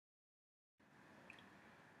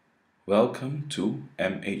Welcome to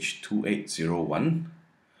MH2801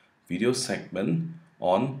 video segment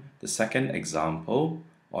on the second example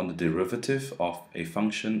on the derivative of a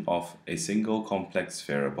function of a single complex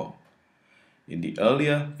variable. In the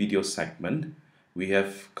earlier video segment, we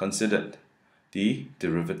have considered the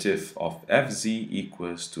derivative of fz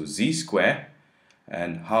equals to z squared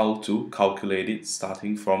and how to calculate it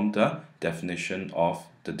starting from the definition of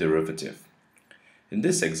the derivative. In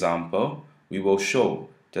this example, we will show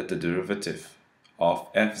that the derivative of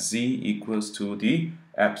fz equals to the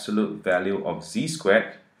absolute value of z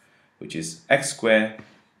squared, which is x squared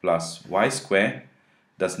plus y squared,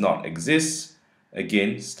 does not exist,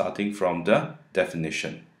 again starting from the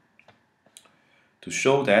definition. To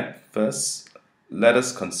show that, first let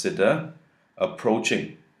us consider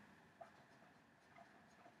approaching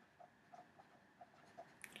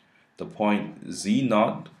the point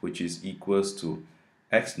z0, which is equals to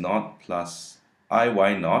x0 plus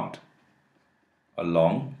iy0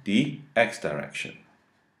 along the x direction.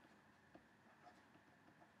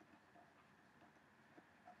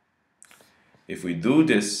 If we do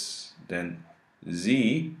this, then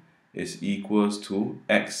z is equals to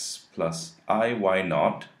x plus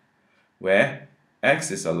iy0, where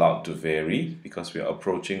x is allowed to vary because we are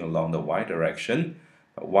approaching along the y direction,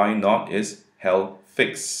 but y0 is held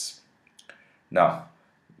fixed. Now,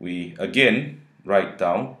 we again write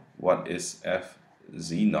down what is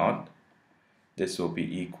fz0. This will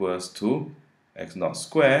be equals to x0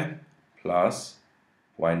 squared plus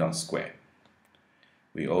y0 squared.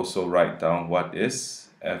 We also write down what is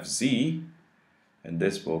fz, and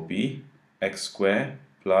this will be x squared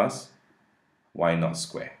plus y0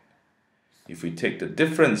 squared. If we take the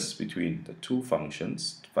difference between the two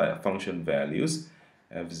functions, function values,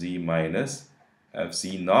 fz minus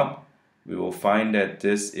fz0, we will find that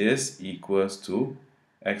this is equals to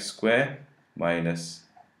x squared minus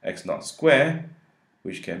x0 squared,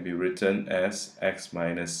 which can be written as x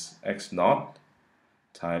minus x0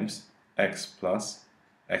 times x plus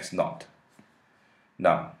x0.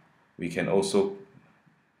 Now, we can also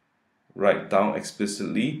write down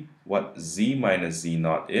explicitly what z minus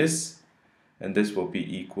z0 is, and this will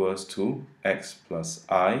be equals to x plus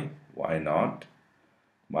I y0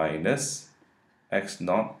 minus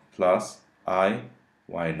x0 plus I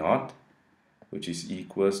y0, which is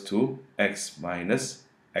equals to x minus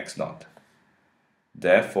x0.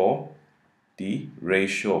 Therefore, the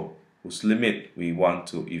ratio whose limit we want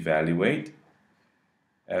to evaluate,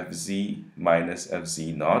 fz minus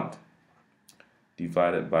fz0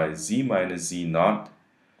 divided by z minus z0,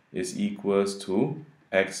 is equals to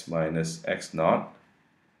x minus x0,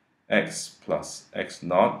 x plus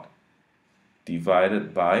x0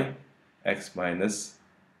 divided by x minus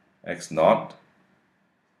x0.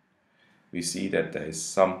 We see that there is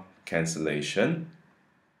some cancellation,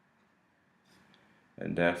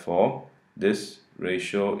 and therefore this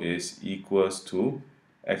ratio is equals to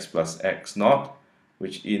x plus x0,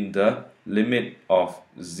 which in the limit of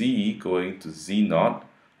z going to z0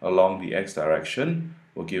 along the x direction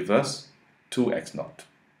will give us 2x0.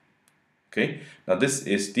 Okay, now this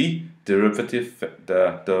is the derivative,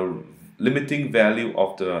 the limiting value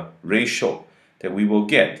of the ratio that we will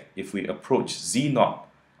get if we approach z0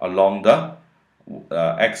 along the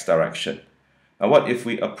x direction. Now what if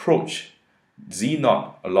we approach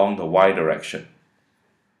z0 along the y direction?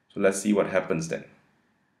 So let's see what happens then.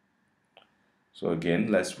 So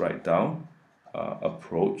again, let's write down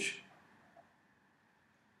approach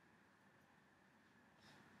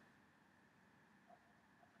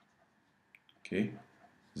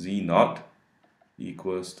z0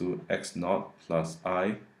 equals to x0 plus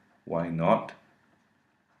I y0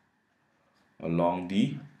 along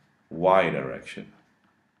the y direction.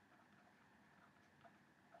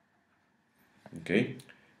 Okay,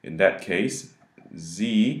 in that case,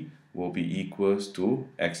 z will be equals to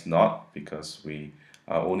x0 because we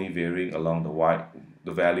are only varying along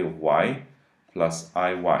the value of y plus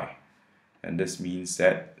iy, and this means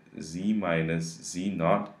that z minus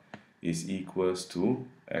z0 is equals to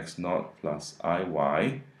x0 plus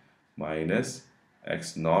iy minus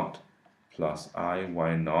x0 plus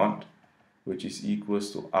iy0, which is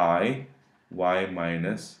equals to y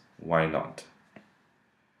minus y0.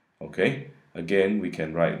 Okay, again we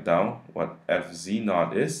can write down what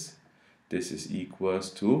fz0 is. This is equals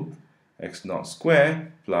to x0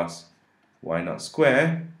 squared plus y0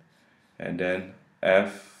 squared, and then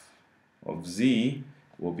f of z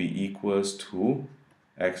will be equals to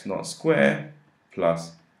x0 squared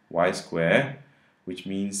plus y squared, which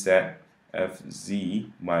means that fz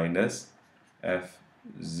minus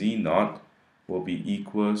fz0 will be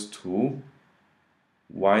equals to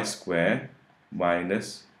y squared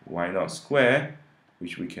minus y naught square,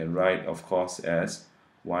 which we can write, of course, as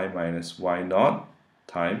y minus y naught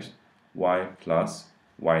times y plus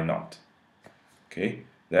y naught. Okay,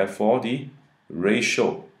 therefore the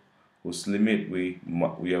ratio whose limit we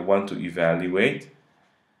want to evaluate,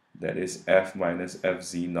 that is f minus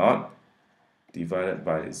fz naught divided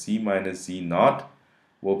by z minus z naught,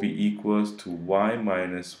 will be equals to y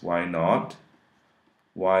minus y naught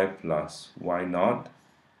y plus y naught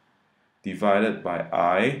divided by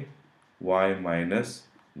I y minus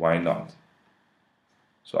y naught.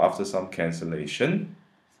 So after some cancellation,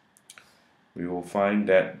 we will find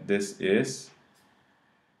that this is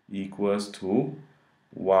equals to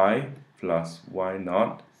y plus y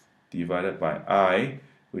naught divided by I,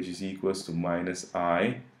 which is equals to minus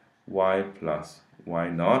I y plus y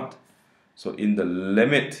naught. So in the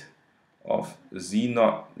limit of z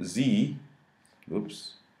naught z,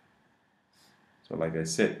 oops, so like I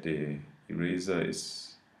said, the eraser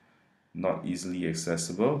is not easily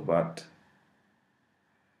accessible, but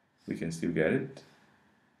we can still get it.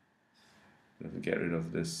 Let me get rid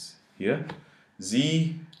of this here.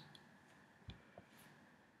 Z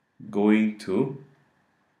going to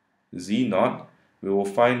z naught, we will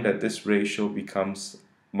find that this ratio becomes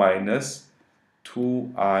minus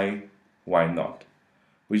 2i y naught,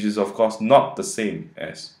 which is of course not the same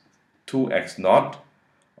as 2x naught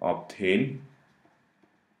obtained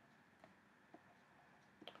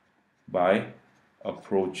by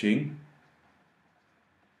approaching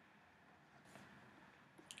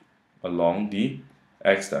along the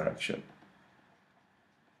x direction.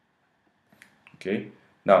 Okay,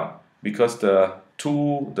 now because the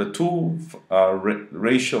two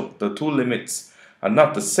limits are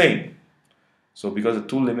not the same, so because the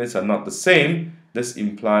two limits are not the same, this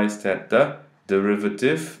implies that the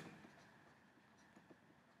derivative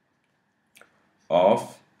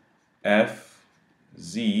of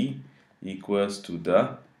fz equals to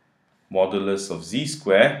the modulus of z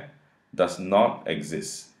square does not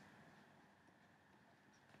exist.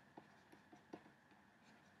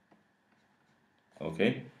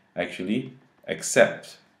 Okay, actually,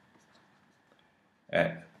 except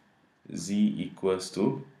at z equals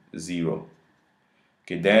to 0.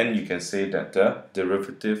 Okay, then you can say that the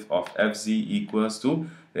derivative of fz equals to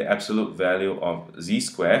the absolute value of z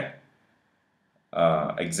square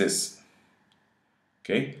exists.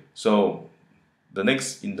 Okay, so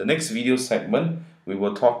in the next video segment, we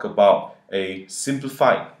will talk about a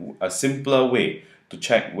simpler way to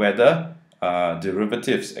check whether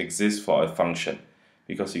derivatives exist for a function,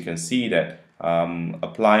 because you can see that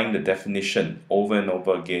applying the definition over and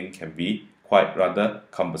over again can be quite rather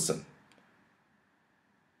cumbersome.